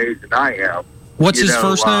younger age than I am. What's his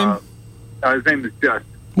first name? His name is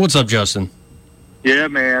Justin. What's up, Justin? Yeah,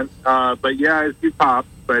 man. But yeah, it's you pop.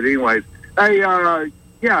 But anyways, hey,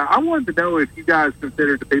 yeah, I wanted to know if you guys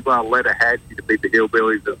considered the people out of Lettahatchee to be the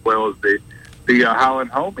hillbillies as well as the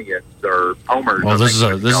Highland Homians or Homers. Well, this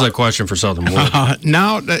is a question for Southern Wood.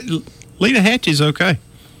 No, Lettahatchee's okay.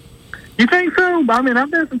 You think so? I mean,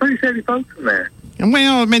 I've met some pretty shady folks in there.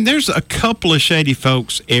 Well, I mean, there's a couple of shady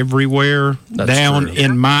folks everywhere down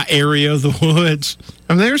in my area of the woods.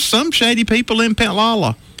 I mean, there's some shady people in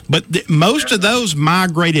Pentlala, but most of those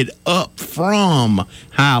migrated up from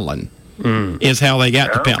Highland is how they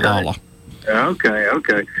got to Pentlala.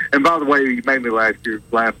 Okay. And by the way, you made me laugh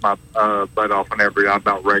my butt off whenever I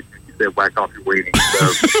about wrecked. You said whack off your weenie. So,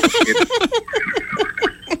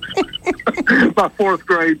 my fourth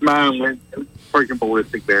grade mind went freaking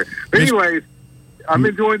ballistic there. But anyways, I'm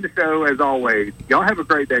enjoying the show as always. Y'all have a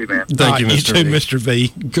great day, man. Thank you, Mr. You too, Mr.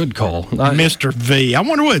 V. Good call. Mr. V. I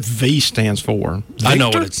wonder what V stands for. Victor? I know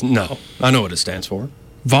what it stands for.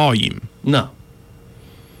 Volume. No.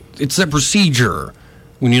 It's a procedure.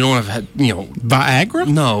 When you don't have, Viagra?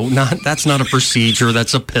 No, that's not a procedure.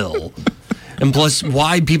 That's a pill. And plus,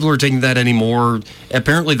 why people are taking that anymore,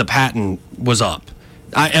 apparently the patent was up.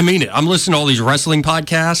 I mean it. I'm listening to all these wrestling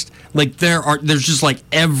podcasts. Like, there's just like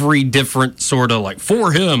every different sort of like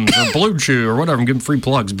For Hymns or Blue Chew or whatever. I'm giving free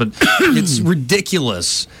plugs. But it's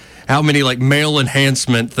ridiculous how many like male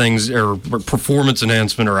enhancement things or performance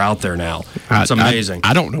enhancement are out there now. It's amazing.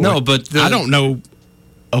 I don't know. No, but I don't know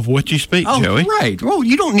of what you speak, Joey. Right. Well,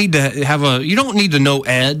 you don't need to know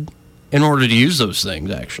Ed in order to use those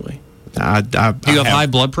things. Actually, do you have high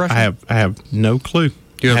blood pressure? I have no clue.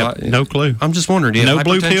 Do you have no clue? I'm just wondering. Do you no have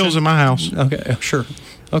blue pills in my house. Okay, sure.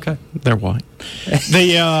 Okay, they're white.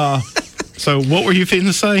 So what were you finna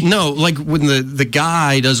to say? No, like when the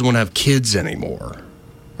guy doesn't want to have kids anymore.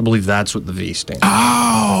 I believe that's what the V stands for.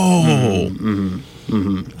 Oh,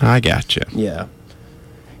 I got you. Yeah.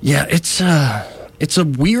 It's a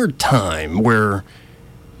weird time where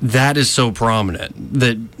that is so prominent.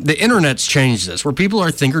 That the internet's changed this, where people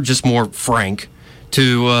are just more frank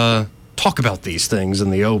to talk about these things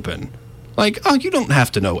in the open. Like, oh, you don't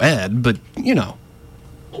have to know Ed, but,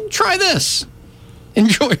 try this.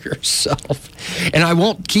 Enjoy yourself. And I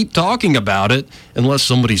won't keep talking about it unless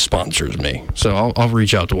somebody sponsors me. So I'll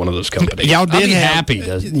reach out to one of those companies. Y'all did I'd be happy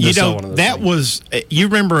to sell one of those that things. was, you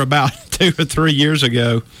remember about 2 or 3 years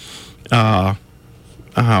ago,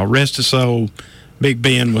 rest his soul, Big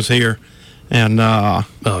Ben was here. And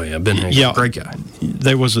Ben Hank, great guy.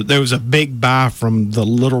 There was a big buy from the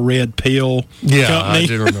Little Red Pill company. I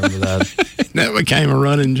do remember that. That became a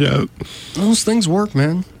running joke. Those things work,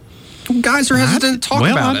 man. Guys are hesitant to talk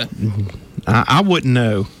about it. I wouldn't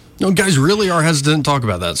know. No, guys really are hesitant to talk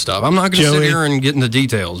about that stuff. I'm not going to sit here and get into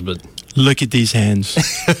details, but look at these hands.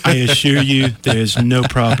 I assure you, there's no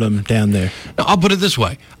problem down there. No, I'll put it this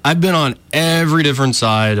way. I've been on every different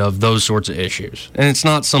side of those sorts of issues. And it's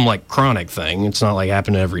not some, like, chronic thing. It's not, like,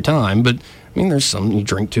 happening every time. But, I mean, there's some you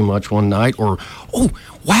drink too much one night or, oh,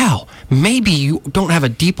 wow, maybe you don't have a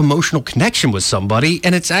deep emotional connection with somebody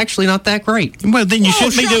and it's actually not that great. Well, then you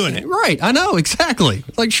shouldn't be doing it. Right, I know, exactly.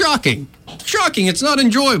 Like, shocking. Shocking, it's not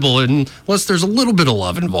enjoyable unless there's a little bit of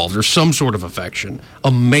love involved or some sort of affection.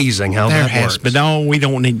 Amazing how that works. But no, we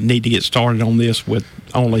don't need to get started on this with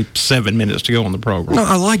only 7 minutes to go on the program. No,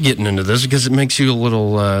 I like getting into this because it makes you a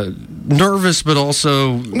little nervous, but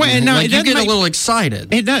also you get a little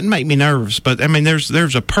excited. It doesn't make me nervous, but I mean,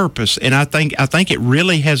 there's a purpose, and I think it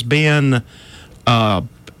really has been.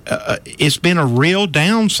 It's been a real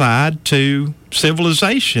downside to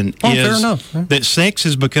civilization. Fair enough. Yeah. That sex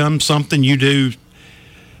has become something you do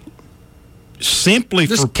simply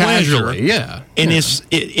just for pleasure. Casually, yeah. And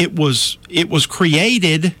it was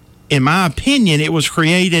created, in my opinion, it was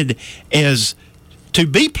created as to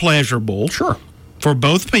be pleasurable. Sure. For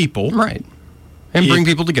both people. Right. And bring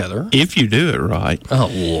people together. If you do it right.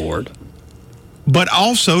 Oh, Lord. But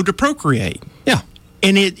also to procreate. Yeah.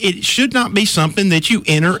 And it should not be something that you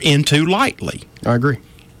enter into lightly. I agree.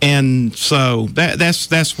 And so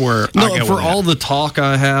that's where I go for all the talk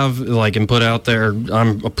I have and put out there,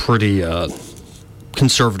 I'm a pretty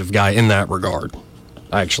conservative guy in that regard.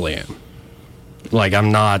 I actually am. Like,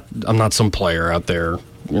 I'm not some player out there.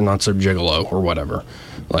 You're not some gigolo or whatever.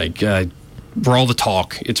 Like, for all the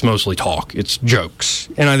talk, it's mostly talk. It's jokes.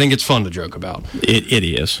 And I think it's fun to joke about. It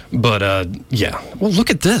is. But, yeah. Well, look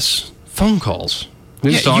at this. Phone calls.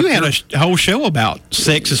 Yeah, you had a whole show about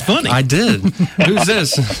sex is funny. I did. Who's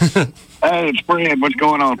this? Hey, it's Fred. What's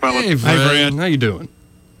going on, fellas? Hey, Fred. How you doing?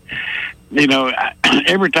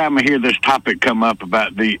 every time I hear this topic come up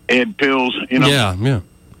about the Ed pills, Yeah.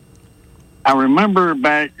 I remember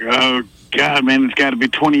back, oh, God, man, it's got to be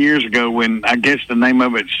 20 years ago when I guess the name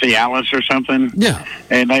of it's Cialis or something. Yeah.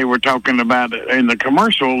 And they were talking about it in the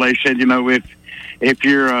commercial. They said,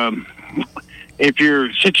 if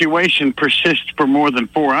your situation persists for more than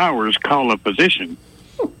 4 hours, call a physician.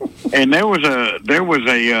 And there was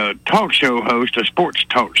a talk show host, a sports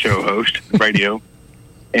talk show host, radio,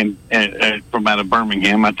 and from out of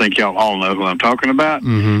Birmingham. I think y'all all know who I'm talking about.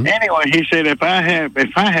 Mm-hmm. Anyway, he said if I have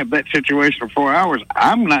that situation for 4 hours,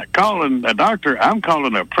 I'm not calling a doctor. I'm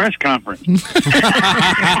calling a press conference.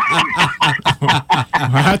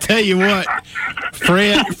 I tell you what,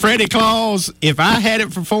 Freddie Claus, if I had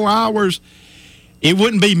it for 4 hours, it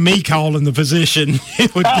wouldn't be me calling the physician.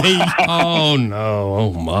 It would be... Oh, no.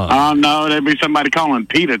 Oh, my. Oh, no. There'd be somebody calling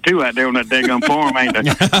PETA, too, out there on that daggone farm, ain't there?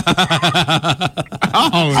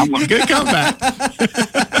 Oh, good comeback.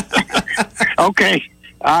 Okay.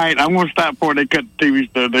 All right. I'm going to stop before they cut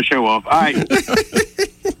the show off. All right.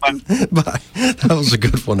 Bye. That was a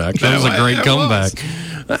good one, actually. That was a great comeback.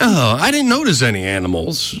 Oh, I didn't notice any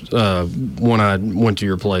animals when I went to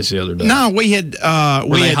your place the other day. No, we had.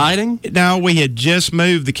 Were they hiding? No, we had just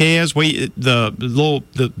moved the calves.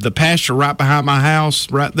 The pasture right behind my house,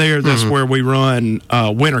 right there. That's where we run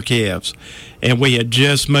winter calves, and we had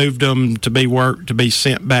just moved them to be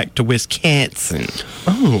sent back to Wisconsin.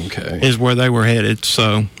 Oh, okay. Is where they were headed.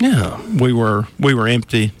 So yeah, we were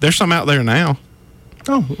empty. There's some out there now.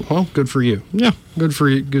 Oh, well, good for you. Yeah. Good for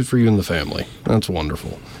you and the family. That's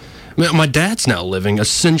wonderful. My dad's now living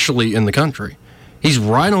essentially in the country. He's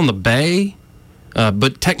right on the bay,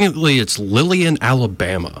 but technically it's Lillian,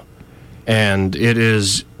 Alabama. And it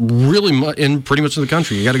is really in pretty much in the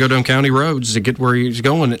country. You got to go down county roads to get where he's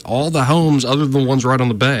going. All the homes, other than the ones right on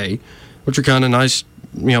the bay, which are kind of nice,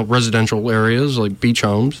 residential areas like beach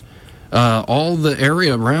homes, all the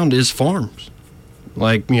area around is farms.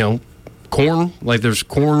 Like, corn, like there's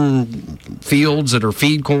corn fields that are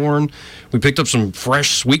feed corn. We picked up some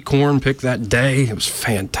fresh sweet corn picked that day. It was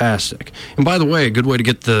fantastic. And by the way, a good way to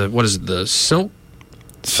get the silt?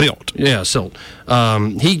 Silt. Yeah, silt.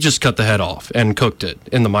 He just cut the head off and cooked it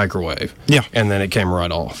in the microwave. Yeah. And then it came right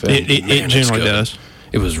off. It generally does.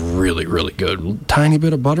 It was really, really good. Tiny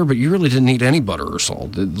bit of butter, but you really didn't need any butter or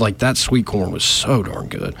salt. Like, that sweet corn was so darn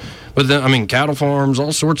good. But then, cattle farms,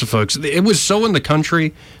 all sorts of folks. It was so in the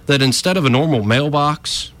country that instead of a normal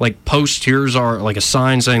mailbox, like post, here's like a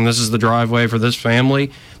sign saying this is the driveway for this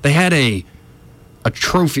family, they had a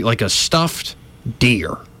trophy, like a stuffed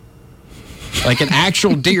deer. Like an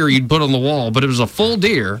actual deer you'd put on the wall, but it was a full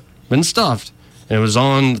deer, been stuffed, and it was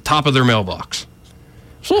on the top of their mailbox.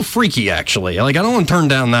 It's a little freaky, actually. Like, I don't want to turn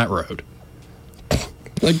down that road.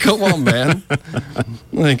 Like, come on, man.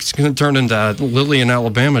 Like, it's going to turn into Lillian,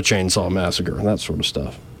 Alabama chainsaw massacre and that sort of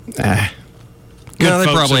stuff. They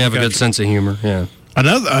probably have a good sense of humor, yeah.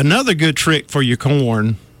 Another good trick for your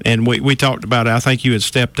corn, and we talked about it, I think you had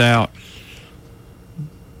stepped out,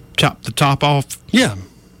 chop the top off. Yeah.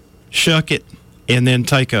 Shuck it, and then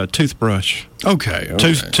take a toothbrush. Okay.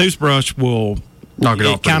 Toothbrush will... Knock it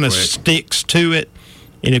off. It kind of sticks to it.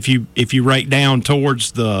 And if you rake down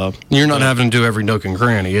towards the... You're not having to do every nook and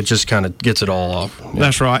cranny. It just kind of gets it all off. Yeah.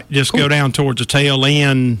 That's right. Just go down towards the tail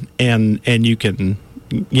end, and you can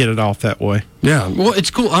get it off that way. Yeah. Well,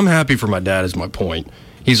 it's cool. I'm happy for my dad is my point.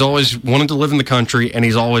 He's always wanted to live in the country, and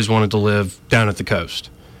he's always wanted to live down at the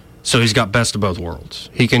coast. So he's got best of both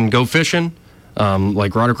worlds. He can go fishing.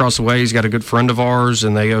 Like right across the way, he's got a good friend of ours,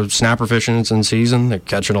 and they go snapper fishing. It's in season. They're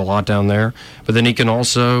catching a lot down there. But then he can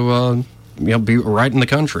also... be right in the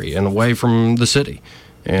country and away from the city.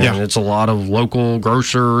 And it's a lot of local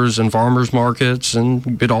grocers and farmers markets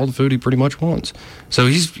and get all the food he pretty much wants. So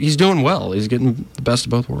he's doing well. He's getting the best of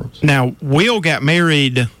both worlds. Now, Will got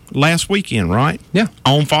married last weekend, right? Yeah.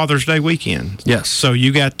 On Father's Day weekend. Yes. So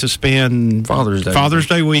you got to spend Father's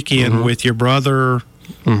Day weekend with your brother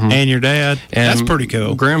and your dad. And that's pretty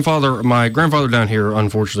cool. My grandfather down here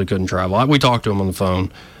unfortunately couldn't travel. We talked to him on the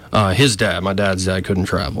phone. My dad's dad couldn't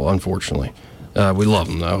travel, unfortunately. We love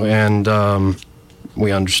him, though, and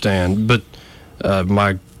we understand. But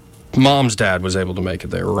my mom's dad was able to make it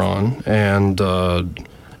there, Ron. And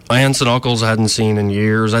aunts and uncles I hadn't seen in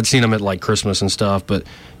years. I'd seen them at, like, Christmas and stuff, but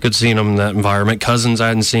good seeing them in that environment. Cousins I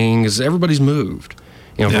hadn't seen, because everybody's moved.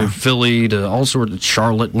 From Philly to all sorts of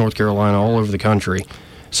Charlotte, North Carolina, all over the country.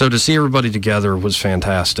 So to see everybody together was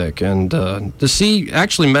fantastic. And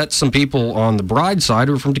actually met some people on the bride's side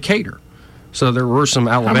who were from Decatur. So there were some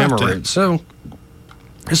Alabama roots. So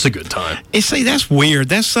it's a good time. You see, that's weird.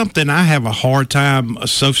 That's something I have a hard time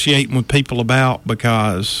associating with people about,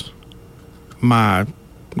 because my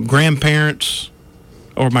grandparents,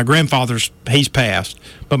 or my grandfather's, he's passed,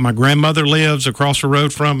 but my grandmother lives across the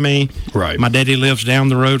road from me. Right. My daddy lives down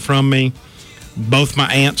the road from me. Both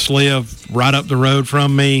my aunts live right up the road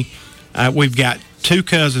from me. We've got 2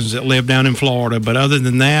 cousins that live down in Florida, but other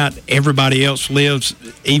than that, everybody else lives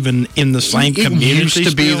even in the same community. It used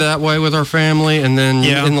to be that way with our family, and then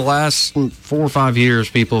in the last 4 or 5 years,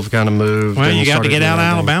 people have kind of moved. Well, you got to get out of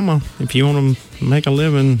Alabama if you want to make a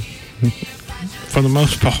living, for the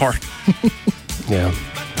most part. Yeah.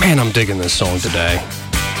 Man, I'm digging this song today.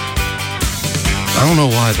 I don't know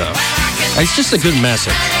why, though. It's just a good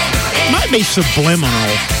message. Might be subliminal.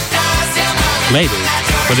 Maybe,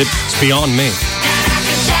 but it's beyond me.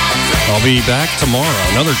 I'll be back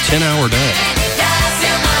tomorrow, another 10-hour day.